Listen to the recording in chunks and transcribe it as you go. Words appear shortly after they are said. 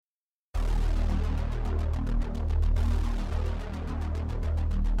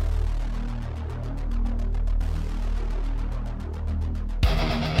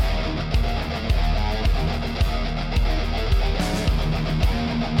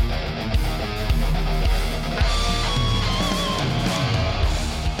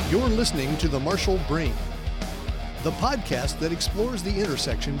You're listening to The Martial Brain, the podcast that explores the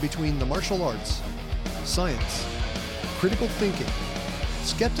intersection between the martial arts, science, critical thinking,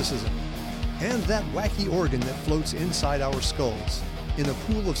 skepticism, and that wacky organ that floats inside our skulls in a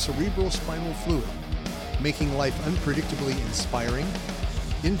pool of cerebral spinal fluid, making life unpredictably inspiring,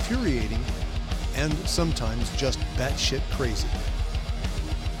 infuriating, and sometimes just batshit crazy.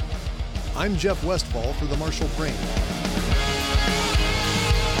 I'm Jeff Westfall for The Martial Brain.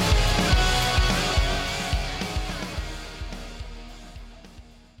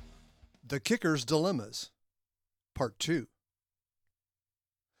 The Kicker's Dilemmas, Part 2.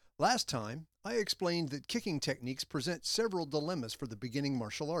 Last time, I explained that kicking techniques present several dilemmas for the beginning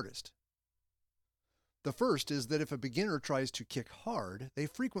martial artist. The first is that if a beginner tries to kick hard, they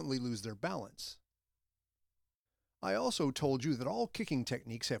frequently lose their balance. I also told you that all kicking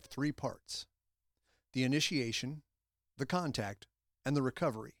techniques have three parts: the initiation, the contact, and the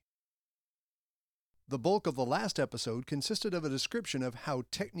recovery. The bulk of the last episode consisted of a description of how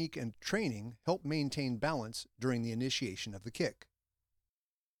technique and training help maintain balance during the initiation of the kick.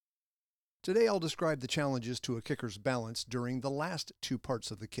 Today I'll describe the challenges to a kicker's balance during the last two parts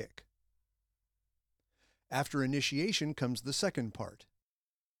of the kick. After initiation comes the second part: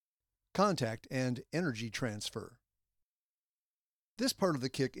 contact and energy transfer. This part of the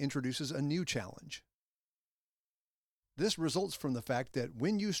kick introduces a new challenge. This results from the fact that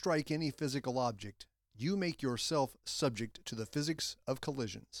when you strike any physical object, you make yourself subject to the physics of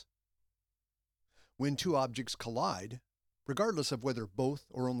collisions. When two objects collide, regardless of whether both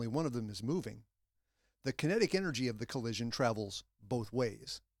or only one of them is moving, the kinetic energy of the collision travels both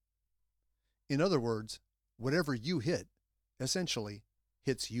ways. In other words, whatever you hit, essentially,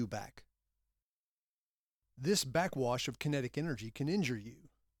 hits you back. This backwash of kinetic energy can injure you,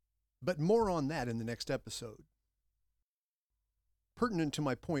 but more on that in the next episode. Pertinent to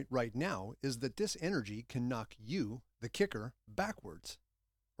my point right now is that this energy can knock you, the kicker, backwards,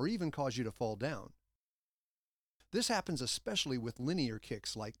 or even cause you to fall down. This happens especially with linear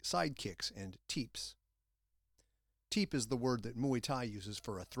kicks like side kicks and teeps. Teep is the word that Muay Thai uses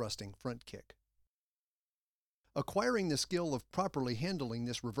for a thrusting front kick. Acquiring the skill of properly handling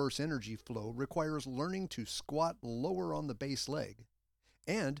this reverse energy flow requires learning to squat lower on the base leg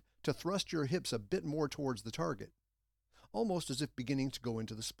and to thrust your hips a bit more towards the target, almost as if beginning to go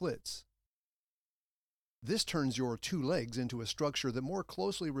into the splits. This turns your two legs into a structure that more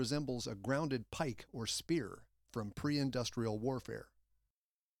closely resembles a grounded pike or spear from pre-industrial warfare.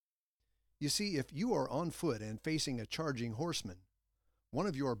 You see, if you are on foot and facing a charging horseman, one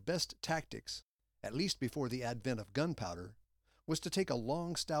of your best tactics, at least before the advent of gunpowder, was to take a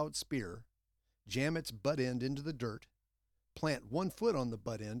long stout spear, jam its butt end into the dirt, plant one foot on the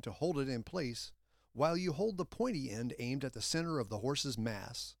butt end to hold it in place, while you hold the pointy end aimed at the center of the horse's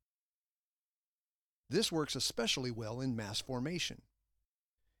mass. This works especially well in mass formation.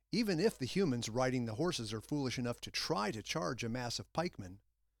 Even if the humans riding the horses are foolish enough to try to charge a mass of pikemen,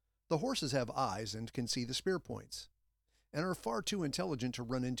 the horses have eyes and can see the spear points, and are far too intelligent to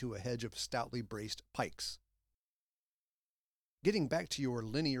run into a hedge of stoutly braced pikes. Getting back to your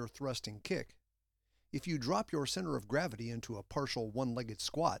linear thrusting kick, if you drop your center of gravity into a partial one-legged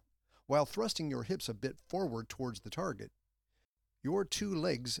squat, while thrusting your hips a bit forward towards the target, your two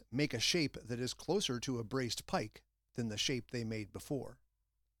legs make a shape that is closer to a braced pike than the shape they made before.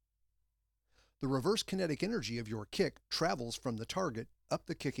 The reverse kinetic energy of your kick travels from the target up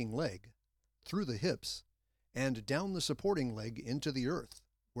the kicking leg, through the hips, and down the supporting leg into the earth,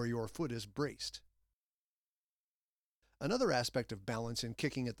 where your foot is braced. Another aspect of balance in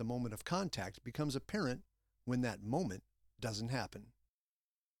kicking at the moment of contact becomes apparent when that moment doesn't happen.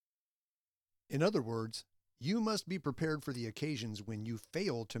 In other words, you must be prepared for the occasions when you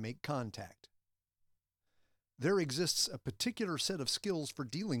fail to make contact. There exists a particular set of skills for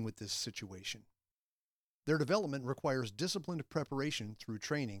dealing with this situation. Their development requires disciplined preparation through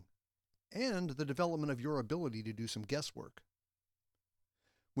training and the development of your ability to do some guesswork.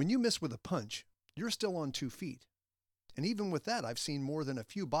 When you miss with a punch, you're still on 2 feet. And even with that, I've seen more than a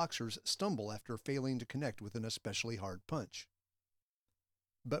few boxers stumble after failing to connect with an especially hard punch.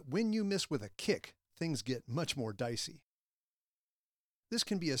 But when you miss with a kick, things get much more dicey. This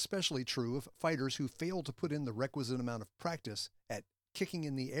can be especially true of fighters who fail to put in the requisite amount of practice at kicking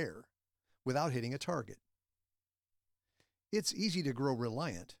in the air without hitting a target. It's easy to grow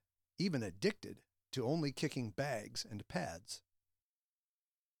reliant, even addicted, to only kicking bags and pads.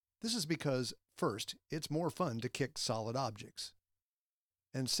 This is because, first, it's more fun to kick solid objects.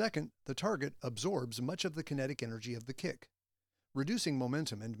 And second, the target absorbs much of the kinetic energy of the kick, reducing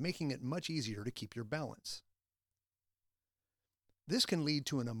momentum and making it much easier to keep your balance. This can lead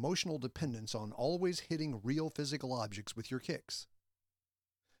to an emotional dependence on always hitting real physical objects with your kicks.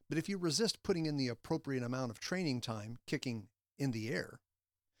 But if you resist putting in the appropriate amount of training time kicking in the air,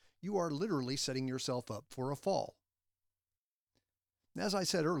 you are literally setting yourself up for a fall. As I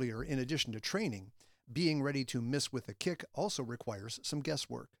said earlier, in addition to training, being ready to miss with a kick also requires some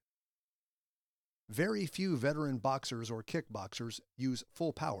guesswork. Very few veteran boxers or kickboxers use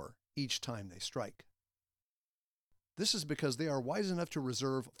full power each time they strike. This is because they are wise enough to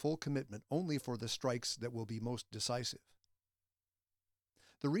reserve full commitment only for the strikes that will be most decisive.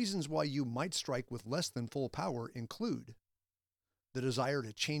 The reasons why you might strike with less than full power include the desire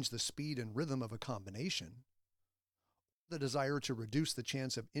to change the speed and rhythm of a combination, the desire to reduce the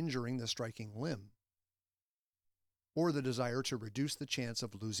chance of injuring the striking limb, or the desire to reduce the chance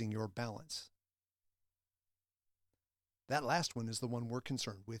of losing your balance. That last one is the one we're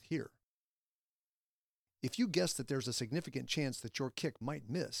concerned with here. If you guess that there's a significant chance that your kick might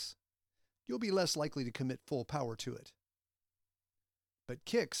miss, you'll be less likely to commit full power to it. But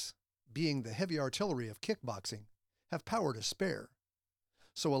kicks, being the heavy artillery of kickboxing, have power to spare,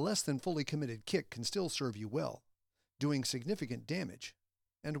 so a less than fully committed kick can still serve you well, doing significant damage,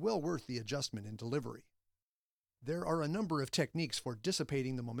 and well worth the adjustment in delivery. There are a number of techniques for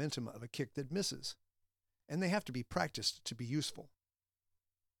dissipating the momentum of a kick that misses, and they have to be practiced to be useful.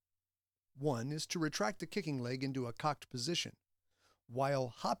 One is to retract the kicking leg into a cocked position,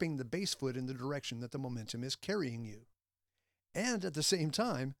 while hopping the base foot in the direction that the momentum is carrying you, and at the same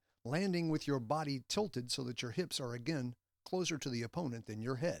time, landing with your body tilted so that your hips are again closer to the opponent than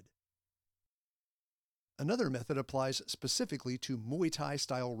your head. Another method applies specifically to Muay Thai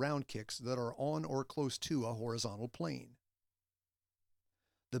style round kicks that are on or close to a horizontal plane.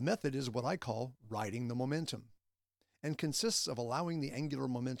 The method is what I call riding the momentum, and consists of allowing the angular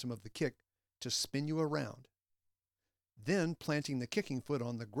momentum of the kick to spin you around, then planting the kicking foot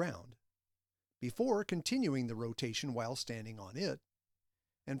on the ground, before continuing the rotation while standing on it,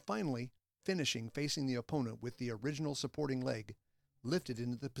 and finally finishing facing the opponent with the original supporting leg lifted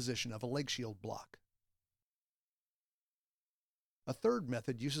into the position of a leg shield block. A third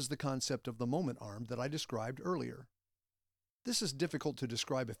method uses the concept of the moment arm that I described earlier. This is difficult to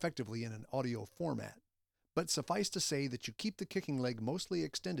describe effectively in an audio format, but suffice to say that you keep the kicking leg mostly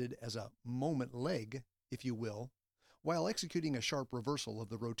extended as a moment leg, if you will, while executing a sharp reversal of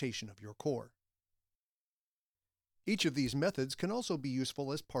the rotation of your core. Each of these methods can also be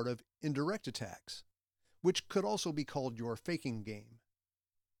useful as part of indirect attacks, which could also be called your faking game.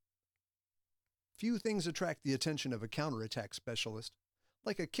 Few things attract the attention of a counterattack specialist,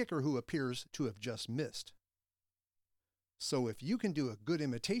 like a kicker who appears to have just missed. So if you can do a good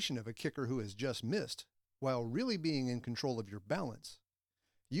imitation of a kicker who has just missed, while really being in control of your balance,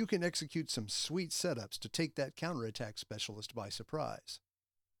 you can execute some sweet setups to take that counterattack specialist by surprise.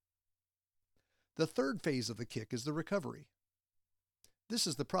 The third phase of the kick is the recovery. This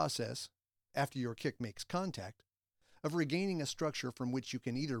is the process, after your kick makes contact, of regaining a structure from which you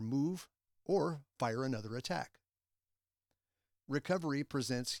can either move or fire another attack. Recovery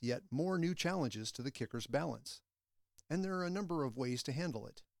presents yet more new challenges to the kicker's balance, and there are a number of ways to handle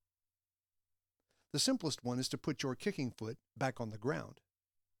it. The simplest one is to put your kicking foot back on the ground,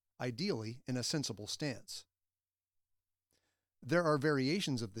 ideally in a sensible stance. There are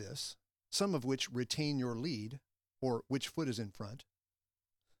variations of this, some of which retain your lead, or which foot is in front.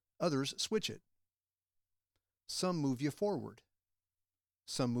 Others switch it. Some move you forward.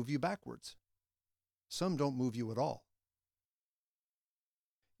 Some move you backwards. Some don't move you at all.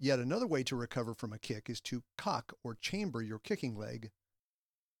 Yet another way to recover from a kick is to cock or chamber your kicking leg,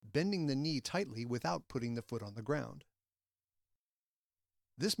 bending the knee tightly without putting the foot on the ground.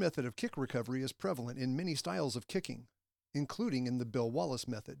 This method of kick recovery is prevalent in many styles of kicking, including in the Bill Wallace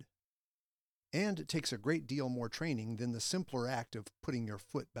method, and it takes a great deal more training than the simpler act of putting your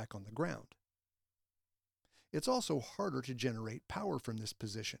foot back on the ground. It's also harder to generate power from this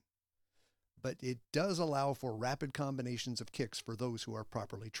position, but it does allow for rapid combinations of kicks for those who are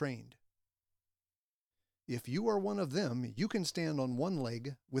properly trained. If you are one of them, you can stand on one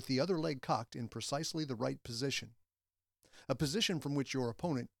leg with the other leg cocked in precisely the right position, a position from which your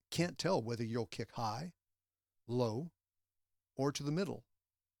opponent can't tell whether you'll kick high, low, or to the middle,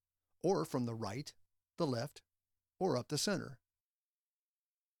 or from the right, the left, or up the center.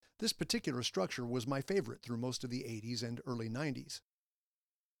 This particular structure was my favorite through most of the 80s and early 90s.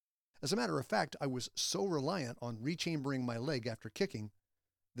 As a matter of fact, I was so reliant on rechambering my leg after kicking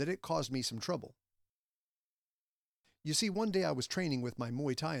that it caused me some trouble. You see, one day I was training with my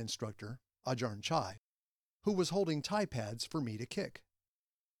Muay Thai instructor, Ajarn Chai, who was holding Thai pads for me to kick.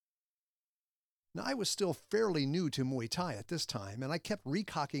 Now, I was still fairly new to Muay Thai at this time, and I kept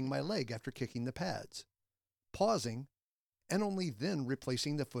recocking my leg after kicking the pads, pausing, and only then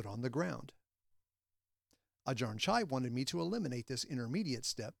replacing the foot on the ground. Ajahn Chai wanted me to eliminate this intermediate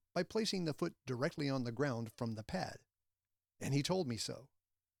step by placing the foot directly on the ground from the pad, and he told me so.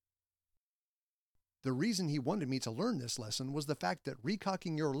 The reason he wanted me to learn this lesson was the fact that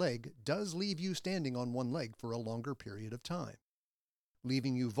recocking your leg does leave you standing on one leg for a longer period of time,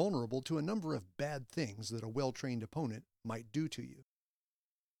 leaving you vulnerable to a number of bad things that a well-trained opponent might do to you.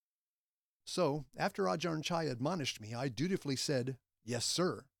 So, after Ajahn Chai admonished me, I dutifully said, "Yes,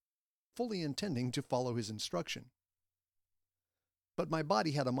 sir," fully intending to follow his instruction. But my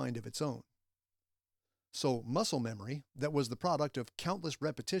body had a mind of its own. So muscle memory, that was the product of countless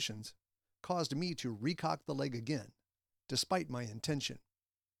repetitions, caused me to recock the leg again, despite my intention.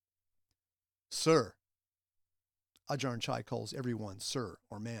 "Sir," Ajahn Chai calls everyone sir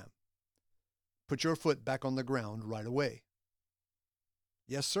or ma'am, "put your foot back on the ground right away."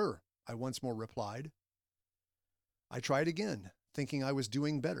 "Yes, sir," I once more replied. I tried again, thinking I was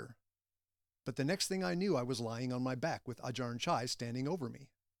doing better, but the next thing I knew I was lying on my back with Ajahn Chai standing over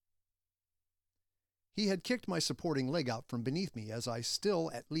me. He had kicked my supporting leg out from beneath me as I still,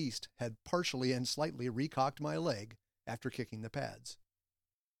 at least, had partially and slightly recocked my leg after kicking the pads.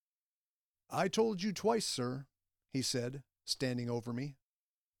 "I told you twice, sir," he said, standing over me.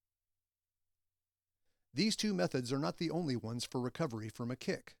 These two methods are not the only ones for recovery from a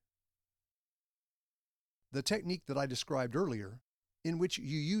kick. The technique that I described earlier, in which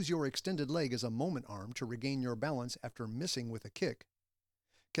you use your extended leg as a moment arm to regain your balance after missing with a kick,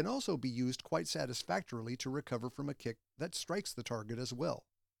 can also be used quite satisfactorily to recover from a kick that strikes the target as well.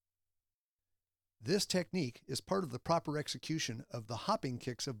 This technique is part of the proper execution of the hopping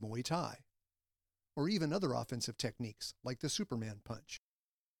kicks of Muay Thai, or even other offensive techniques like the Superman punch.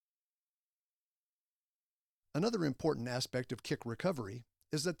 Another important aspect of kick recovery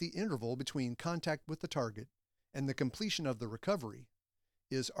is that the interval between contact with the target and the completion of the recovery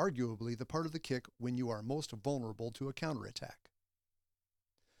is arguably the part of the kick when you are most vulnerable to a counterattack.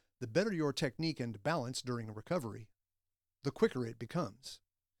 The better your technique and balance during a recovery, the quicker it becomes,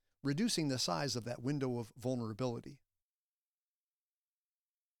 reducing the size of that window of vulnerability.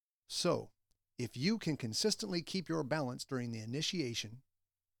 So, if you can consistently keep your balance during the initiation,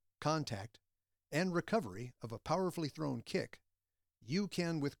 contact, and recovery of a powerfully thrown kick, you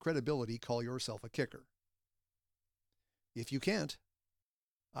can with credibility call yourself a kicker. If you can't,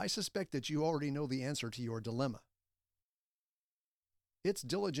 I suspect that you already know the answer to your dilemma. It's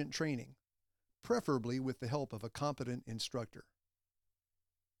diligent training, preferably with the help of a competent instructor.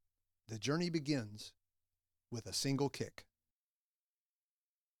 The journey begins with a single kick.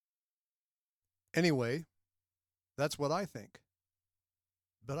 Anyway, that's what I think.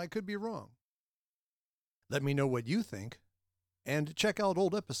 But I could be wrong. Let me know what you think, and check out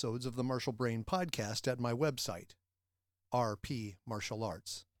old episodes of the Martial Brain podcast at my website,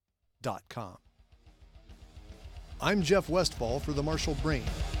 rpmartialarts.com. I'm Jeff Westfall for the Martial Brain.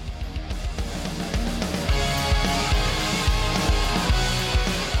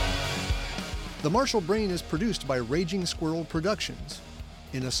 The Martial Brain is produced by Raging Squirrel Productions,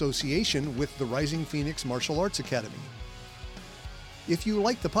 in association with the Rising Phoenix Martial Arts Academy. If you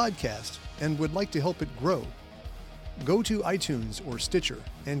like the podcast and would like to help it grow, go to iTunes or Stitcher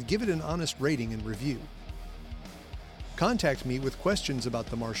and give it an honest rating and review. Contact me with questions about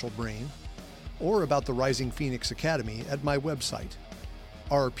the Martial Brain or about the Rising Phoenix Academy at my website,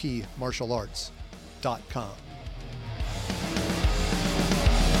 rpmartialarts.com.